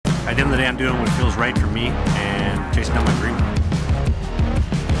At the end of the day, I'm doing what feels right for me and chasing down my dream.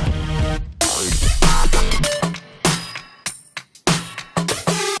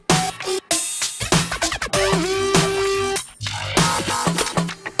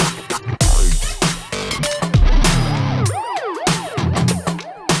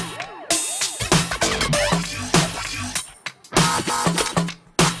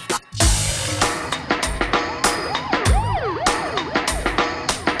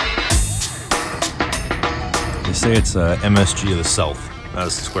 They say it's MSG of the South.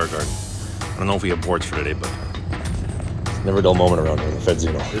 That's the Square Garden. I don't know if we have boards for today, but it's never a dull moment around here in the Feds,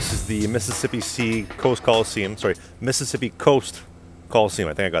 you know. This is the Mississippi Coast Coliseum. Sorry, Mississippi Coast Coliseum.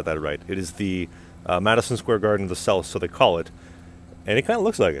 I think I got that right. It is the Madison Square Garden of the South, so they call it. And it kind of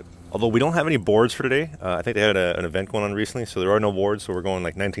looks like it. Although we don't have any boards for today. I think they had an event going on recently, so there are no boards. So we're going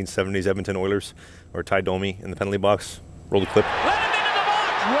like 1970s Edmonton Oilers or Ty Domi in the penalty box. Roll the clip. Let him into the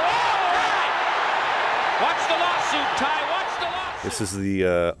box. Whoa, all right. Watch the lawsuit, Ty. Watch the lawsuit. This is the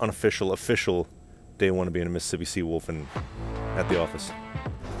official day one of being a Mississippi Sea Wolf and at the office.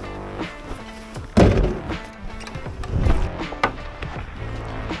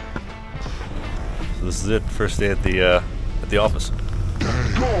 So this is it. First day at the office.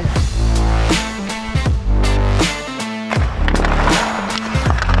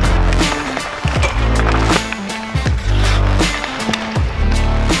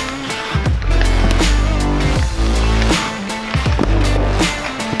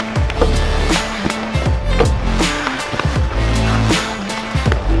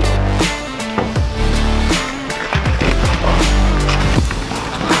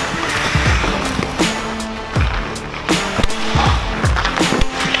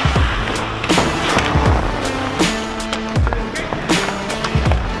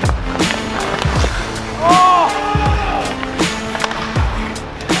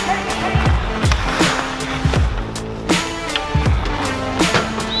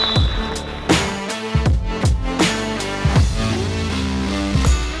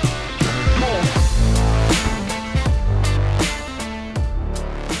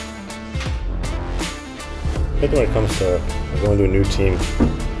 I think when it comes to going to a new team, you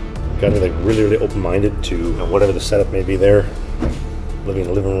gotta be like really open-minded to whatever the setup may be there. Living in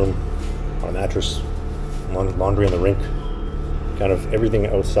a living room, on a mattress, laundry in the rink, kind of everything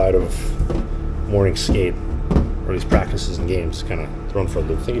outside of morning skate or these practices and games kind of thrown for a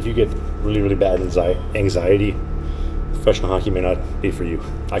loop. I think if you get really bad anxiety, professional hockey may not be for you.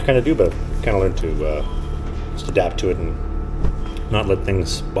 I kind of do, but I've kind of learned to just adapt to it and not let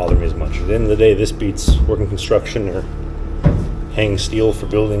things bother me as much. At the end of the day, this beats working construction or hanging steel for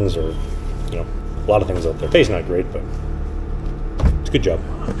buildings or, a lot of things out there. Pay's not great, but it's a good job.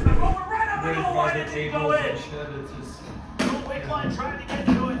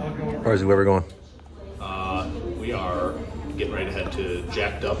 Where's whoever going? We are getting ready to head to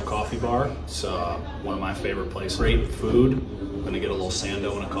Jacked Up Coffee Bar. It's one of my favorite places. Great food. I'm gonna get a little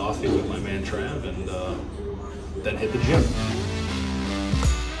sando and a coffee with my man Trav, and then hit the gym.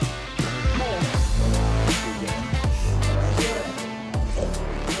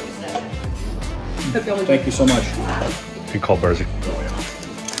 Thank you so much. Good call, Barzy.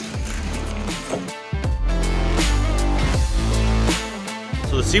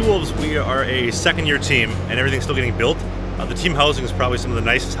 So the Seawolves, we are a second-year team, and everything's still getting built. The team housing is probably some of the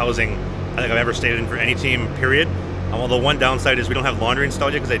nicest housing I think I've ever stayed in for any team, period. Although one downside is we don't have laundry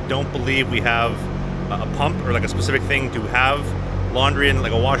installed yet, because I don't believe we have a pump or like a specific thing to have laundry and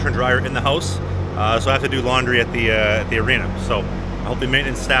like a washer and dryer in the house. So I have to do laundry at the arena. So I hope the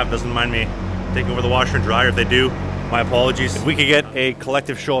maintenance staff doesn't mind me taking over the washer and dryer. If they do, my apologies. If we could get a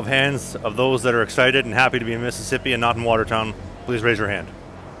collective show of hands of those that are excited and happy to be in Mississippi and not in Watertown, please raise your hand.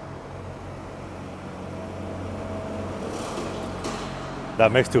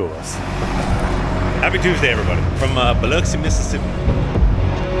 That makes two of us. Happy Tuesday, everybody, from Biloxi, Mississippi.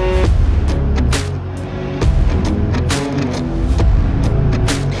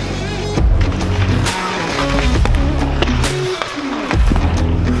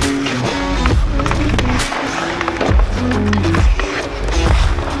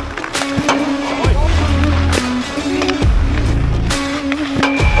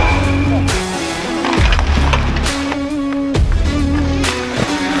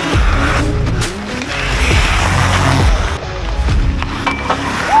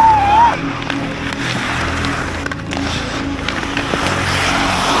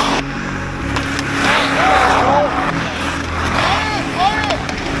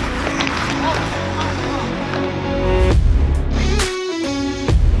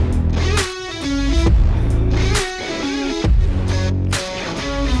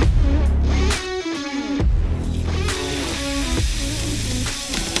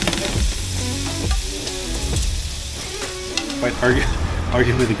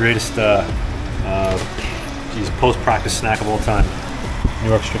 Arguably the greatest post-practice snack of all time. New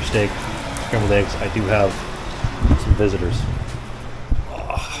York strip steak, scrambled eggs. I do have some visitors.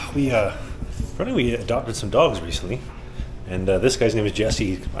 We adopted some dogs recently, and this guy's name is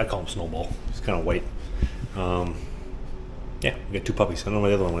Jesse. I call him Snowball. He's kind of white. Yeah, we got 2 puppies. I don't know where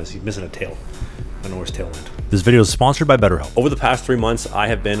the other one is. He's missing a tail. I don't know where his tail went. This video is sponsored by BetterHelp. Over the past 3 months, I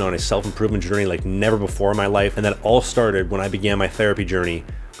have been on a self-improvement journey like never before in my life, and that all started when I began my therapy journey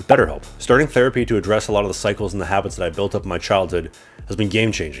with BetterHelp. Starting therapy to address a lot of the cycles and the habits that I built up in my childhood has been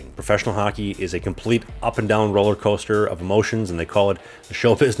game-changing. Professional hockey is a complete up and down roller coaster of emotions, and they call it the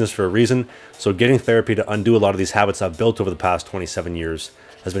show business for a reason. So getting therapy to undo a lot of these habits I've built over the past 27 years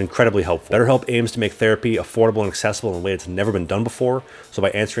has been incredibly helpful. BetterHelp aims to make therapy affordable and accessible in a way that's never been done before. So by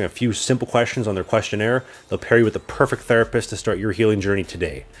answering a few simple questions on their questionnaire, they'll pair you with the perfect therapist to start your healing journey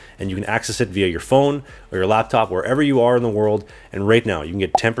today. And you can access it via your phone or your laptop, wherever you are in the world. And right now, you can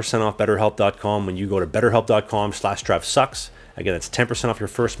get 10% off BetterHelp.com when you go to BetterHelp.com/TravSucks. Again, that's 10% off your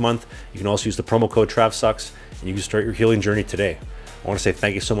first month. You can also use the promo code TravSucks, and you can start your healing journey today. I want to say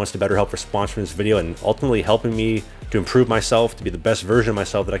thank you so much to BetterHelp for sponsoring this video and ultimately helping me to improve myself, to be the best version of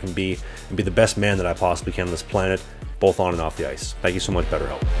myself that I can be, and be the best man that I possibly can on this planet, both on and off the ice. Thank you so much,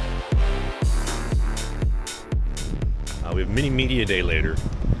 BetterHelp. We have mini media day later,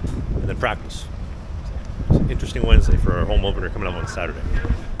 and then practice. It's an interesting Wednesday for our home opener coming up on Saturday.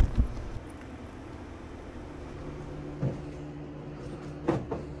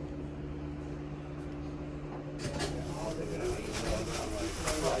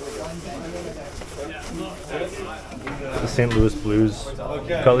 The St. Louis Blues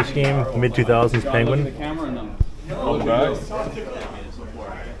color scheme, mid-2000s Penguin.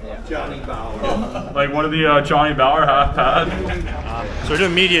 Like one of the Johnny Bauer half pad. So we're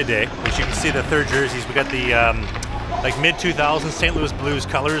doing media day, which you can see the 3rd jerseys. We got the like mid-2000s St. Louis Blues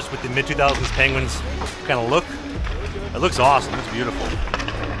colors with the mid-2000s Penguins kind of look. It looks awesome. It's beautiful.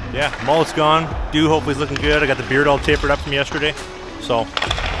 Yeah, mullet's gone. Dew hopefully is looking good. I got the beard all tapered up from yesterday, so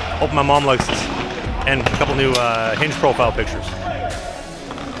hope my mom likes this. And a couple new Hinge profile pictures.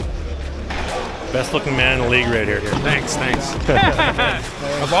 Best looking man in the league right here. Thanks.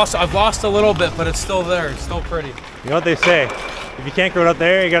 I've lost a little bit, but it's still there. It's still pretty. You know what they say? If you can't grow it up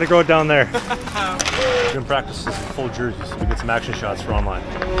there, you got to grow it down there. We're in practice in full jerseys, so we get some action shots for online.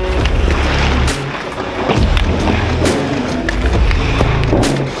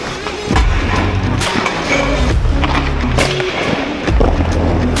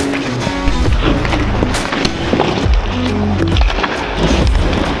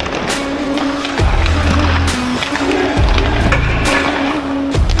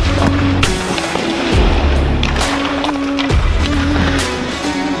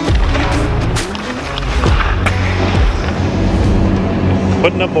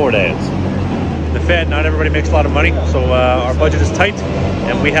 Putting up board ads. The Fed, not everybody makes a lot of money, so our budget is tight,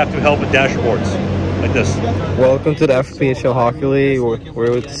 and we have to help with dashboards like this. Welcome to the FPHL Hockey League. We're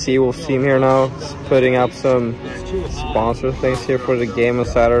with the Seawolves team here now, putting up some sponsor things here for the game on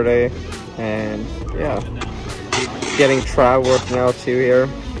Saturday, and yeah, getting Trav working out too here.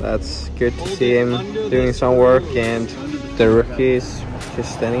 That's good to see him doing some work, and the rookies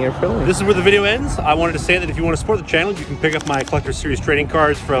just standing here filming. This is where the video ends. I wanted to say that if you want to support the channel, you can pick up my Collector Series trading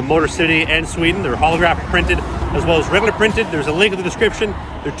cards from Motor City and Sweden. They're holographic printed as well as regular printed. There's a link in the description.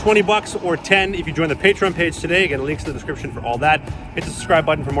 They're 20 bucks or 10 if you join the Patreon page today. Again, links in the description for all that. Hit the subscribe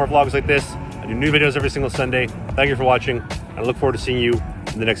button for more vlogs like this. I do new videos every single Sunday. Thank you for watching. I look forward to seeing you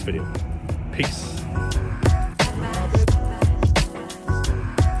in the next video. Peace.